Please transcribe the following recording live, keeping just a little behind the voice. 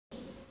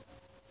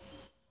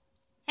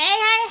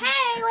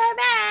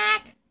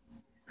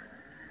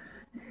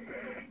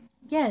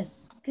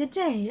Yes, good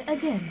day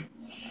again.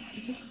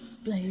 This is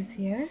Blaze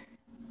here.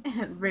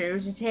 And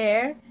Rouge is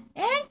here.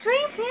 And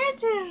Cream's here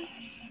too.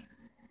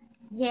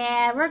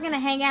 Yeah, we're gonna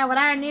hang out with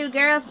our new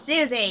girl,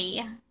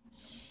 Suzi.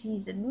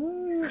 She's a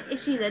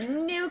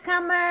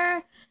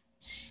newcomer.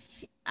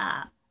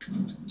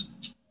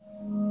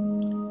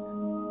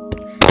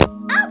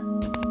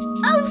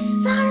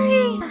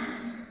 Sorry.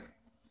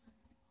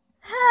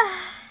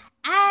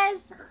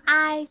 As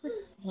I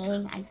was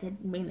saying, I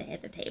didn't mean to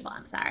hit the table.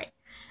 I'm sorry.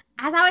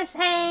 As I was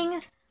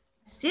saying,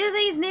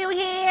 Susie's new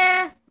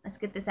here. Let's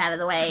get this out of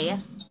the way.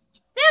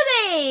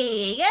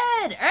 Suzi!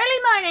 Good early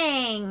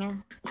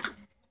morning.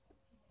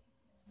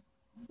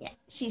 Yeah,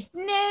 she's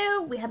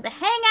new. We have to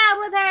hang out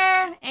with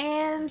her,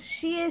 and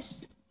she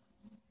is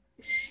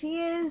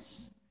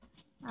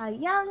a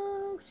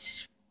young,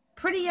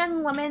 pretty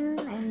young woman,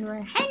 and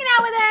we're hanging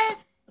out with her.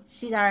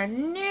 She's our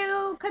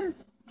new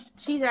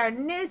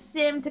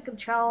sim to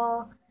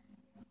control.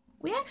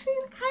 We actually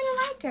kind of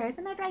like her,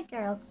 isn't that right,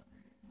 girls?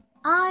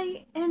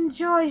 I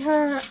enjoy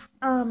her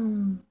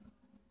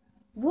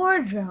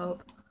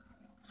wardrobe.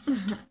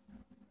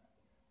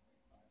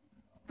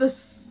 the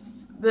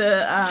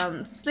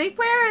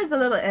sleepwear is a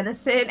little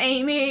innocent,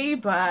 Amy,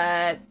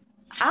 but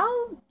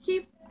I'll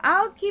keep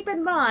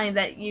in mind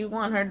that you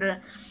want her to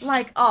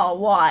like all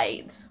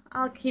white.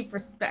 I'll keep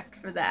respect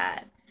for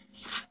that.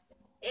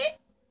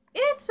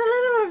 It's a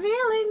little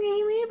revealing,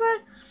 Amy,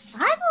 but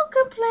I won't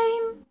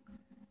complain.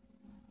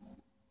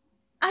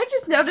 I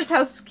just noticed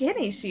how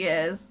skinny she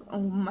is.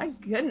 Oh my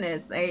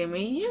goodness,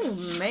 Amy, you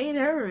made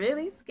her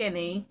really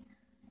skinny.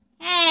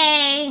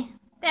 Hey,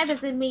 that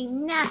doesn't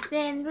mean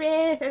nothing,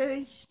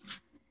 Rouge.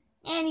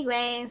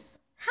 Anyways,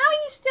 how are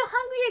you still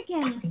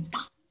hungry again?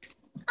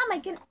 Oh my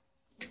goodness.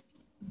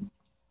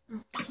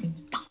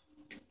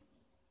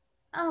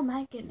 Oh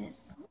my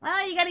goodness.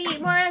 Well, you gotta eat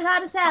more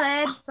hot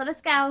salad, so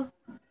let's go.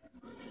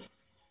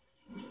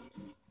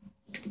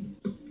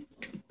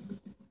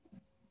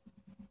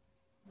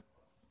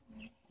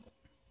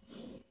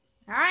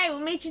 Alright, we'll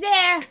meet you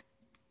there.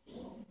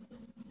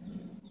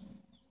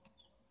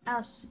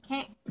 Oh, she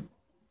can't.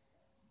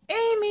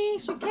 Amy,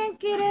 she can't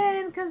get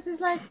in because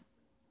there's like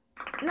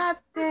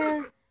not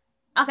there.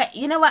 Okay,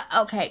 you know what?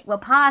 Okay, we'll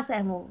pause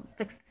and we'll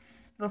fix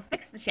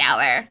the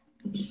shower.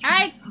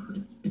 Alright,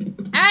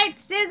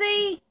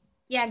 Suzi,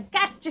 you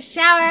got your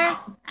shower.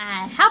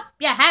 I hope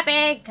you're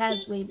happy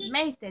because we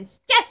made this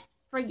just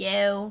for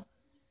you.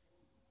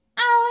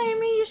 Oh,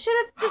 Amy, you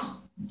should have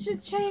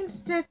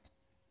changed it.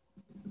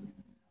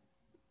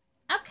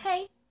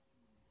 Okay.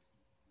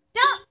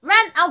 Don't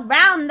run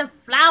around the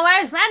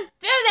flowers. Run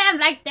through them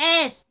like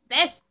this.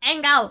 This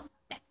angle.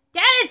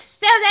 Get it,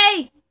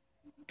 Suzi.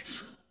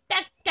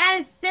 Get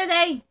it,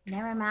 Suzi.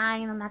 Never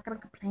mind. I'm not going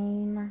to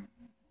complain.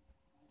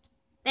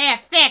 They're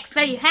fixed.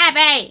 Are you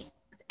happy? Is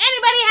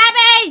anybody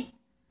happy?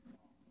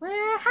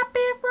 We're happy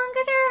as long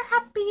as you're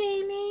happy,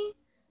 Amy.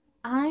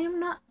 I am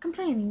not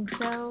complaining,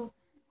 so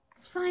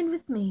it's fine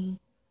with me.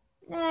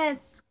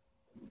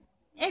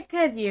 It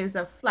could use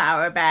a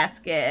flower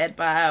basket,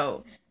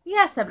 but we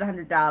have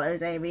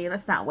 $700, Amy.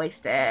 Let's not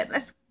waste it.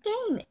 Let's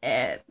gain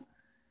it.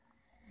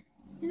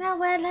 You know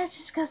what? Let's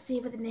just go see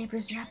what the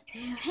neighbors are up to.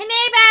 Hey,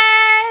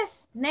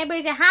 neighbors!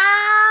 Neighbors are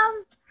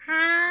home?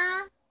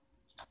 Huh?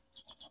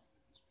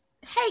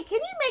 Hey, can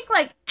you make,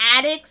 like,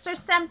 attics or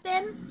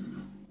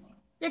something?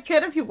 You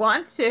could if you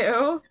want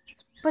to.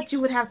 But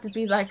you would have to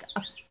be, like,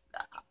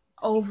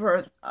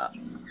 over,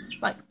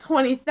 like,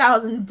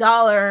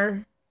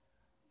 $20,000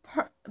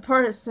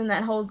 person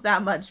that holds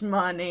that much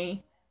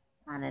money.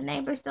 And the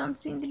neighbors don't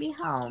seem to be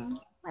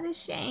home. What a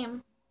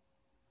shame.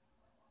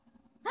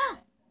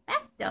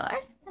 Back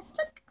door. Let's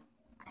look.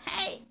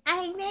 Hey,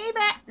 neighbor.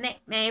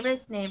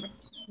 Neighbors.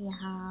 You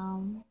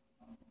home?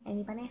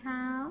 Anybody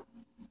home?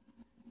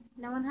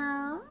 No one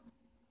home?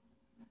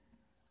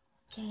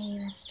 Okay,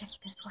 let's check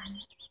this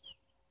one.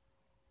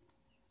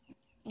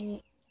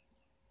 These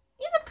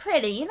are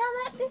pretty. You know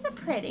that? These are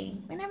pretty.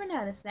 We never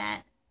noticed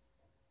that.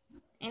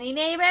 Any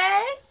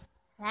neighbors?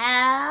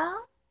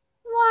 Hello?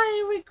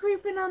 Why are we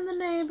creeping on the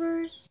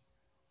neighbors?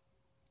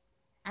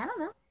 I don't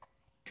know.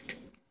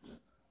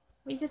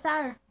 We just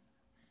are.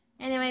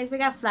 Anyways, we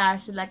got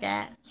flowers to look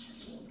at.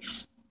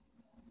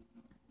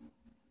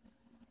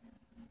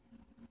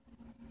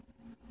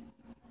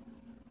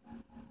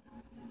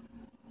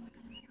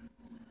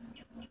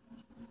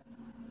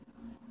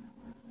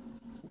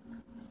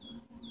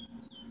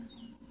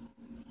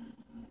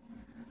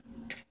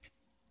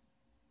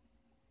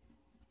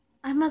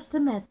 I must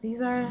admit, these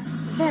are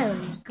very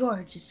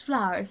gorgeous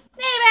flowers.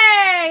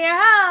 Neighbor,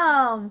 you're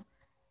home!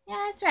 Yeah,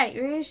 that's right,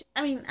 Rouge.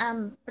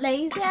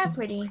 Blaze, yeah,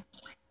 pretty.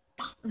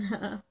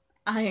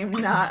 I am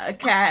not a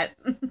cat,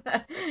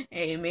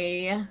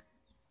 Amy.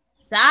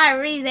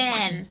 Sorry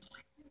then.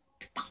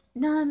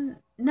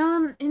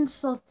 None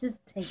insulted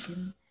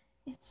taken.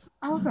 It's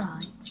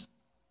alright.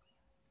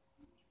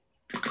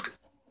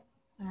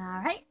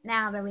 Alright,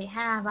 now that we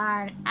have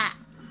our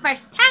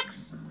first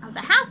tax of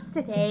the house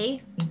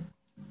today,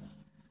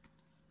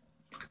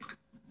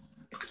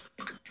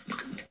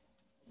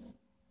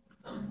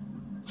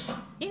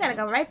 You gotta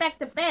go right back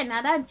to bed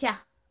now, don't ya?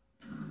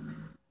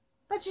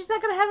 But she's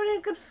not gonna have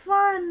any good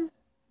fun.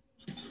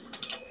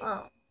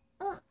 Oh,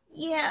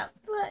 yeah,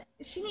 but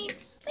she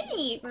needs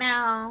sleep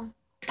now.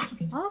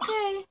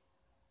 Okay.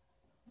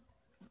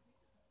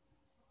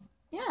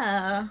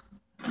 Yeah.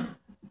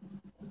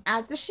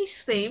 After she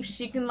sleeps,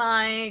 she can,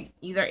 like,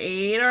 either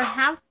eat or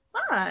have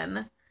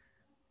fun.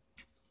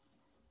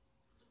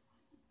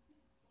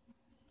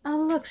 Oh,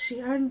 look, she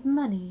earned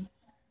money.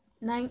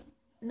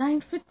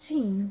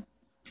 9.15.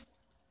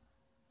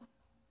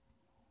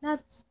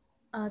 That's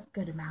a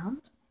good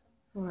amount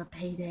for a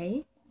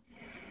payday.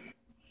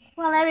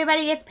 Well,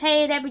 everybody gets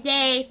paid every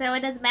day, so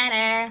it doesn't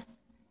matter.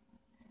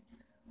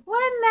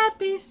 Wouldn't that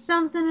be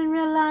something in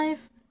real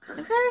life?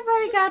 If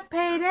everybody got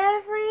paid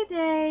every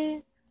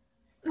day.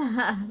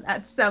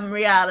 That's some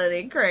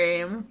reality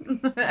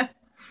cream.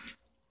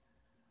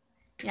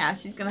 Yeah,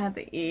 she's gonna have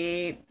to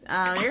eat.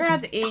 You're gonna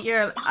have to eat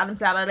your autumn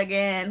salad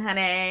again,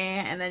 honey.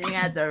 And then you're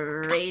gonna have to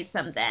read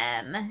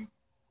something.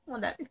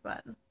 Won't that be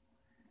fun?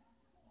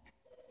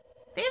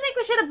 Do you think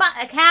we should have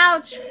bought a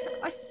couch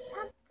or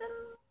something?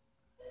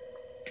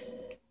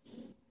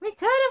 We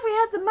could if we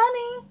had the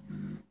money.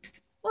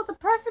 Well, the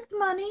perfect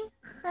money,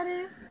 that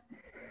is.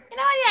 You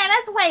know, yeah,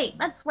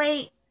 let's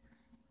wait.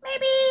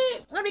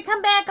 Maybe when we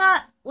come back,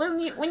 when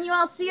you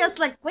all see us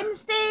like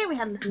Wednesday, we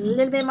have a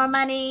little bit more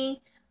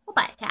money. We'll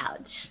buy a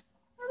couch.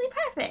 It'll be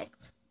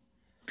perfect.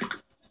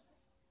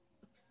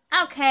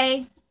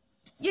 Okay.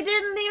 You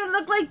didn't even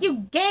look like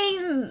you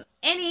gained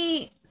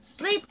any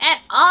sleep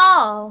at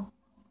all.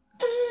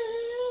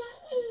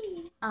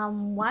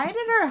 Why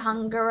did her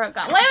hunger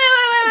go?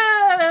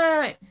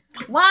 Wait.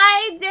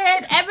 Why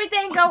did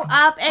everything go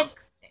up?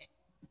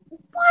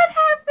 What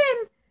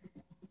happened?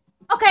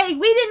 Okay,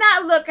 we did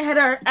not look at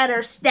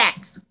her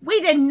stats. We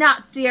did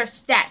not see her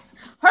stats.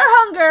 Her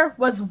hunger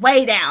was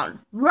way down,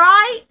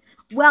 right?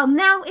 Well,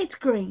 now it's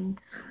green.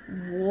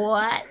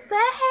 What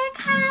the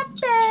heck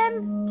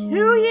happened to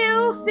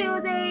you,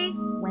 Susie?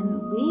 When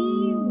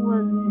we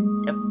was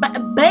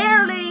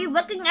barely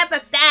looking at the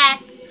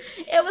stats,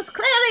 it was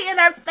clearly in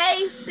her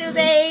face,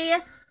 Susie.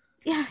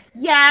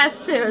 Yeah,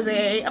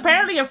 Susie.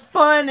 Apparently your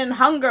fun and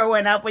hunger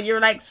went up when you were,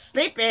 like,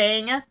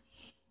 sleeping.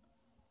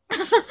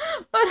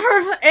 But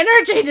her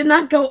energy did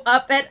not go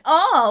up at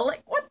all.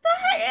 Like, what the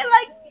heck?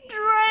 It,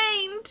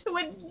 drained to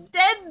a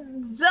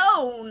dead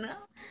zone.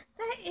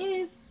 That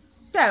is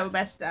so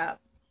messed up.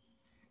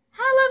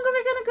 How long are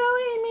we gonna go,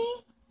 Amy?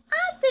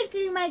 I think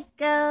we might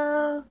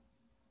go.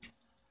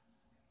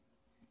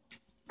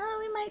 Oh,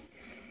 we might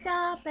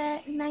stop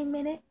at 9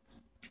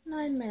 minutes.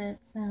 9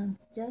 minutes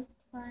sounds just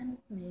fine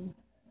with me.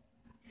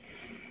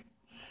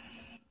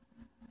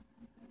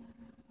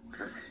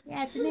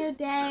 Yeah, it's a new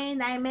day.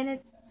 9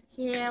 minutes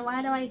here.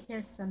 Why do I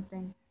hear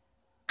something?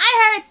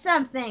 I heard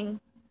something.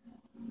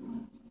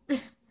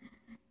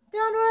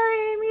 Don't worry,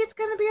 Amy. It's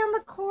gonna be on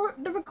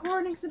the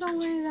recording, so don't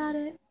worry about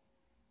it.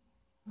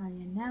 Well,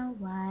 you know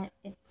what?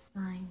 It's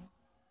fine.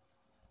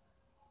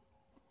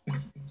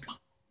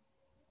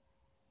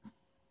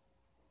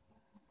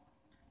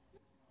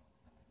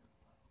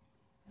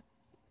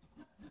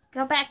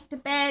 Go back to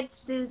bed,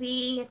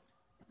 Susie.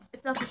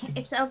 It's okay.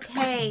 It's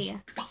okay.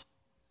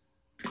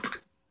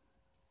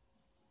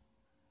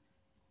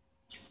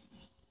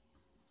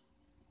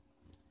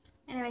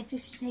 Anyway,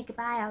 Susie, say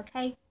goodbye,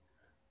 okay?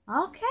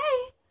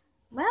 Okay.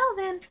 Well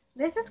then,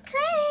 this is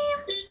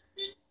Cream.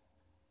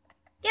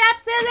 Get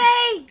up,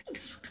 Susie!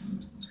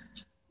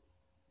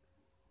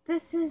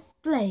 This is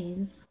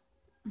Blaze.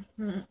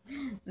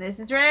 This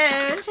is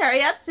Rouge.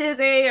 Hurry up,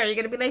 Susie. Are you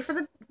gonna be late for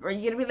the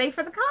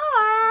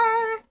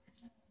car?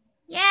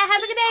 Yeah,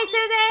 have a good day,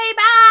 Susie.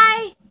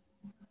 Bye.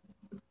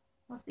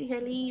 We'll see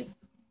her leave.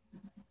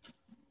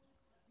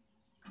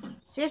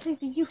 Seriously,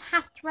 do you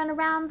have to run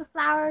around the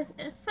flowers,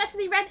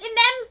 especially run in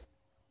them?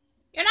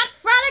 You're not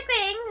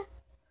frolicking.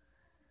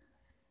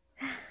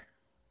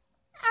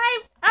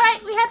 All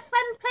right. We had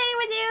fun playing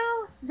with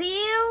you.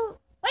 See you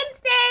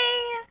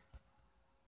Wednesday.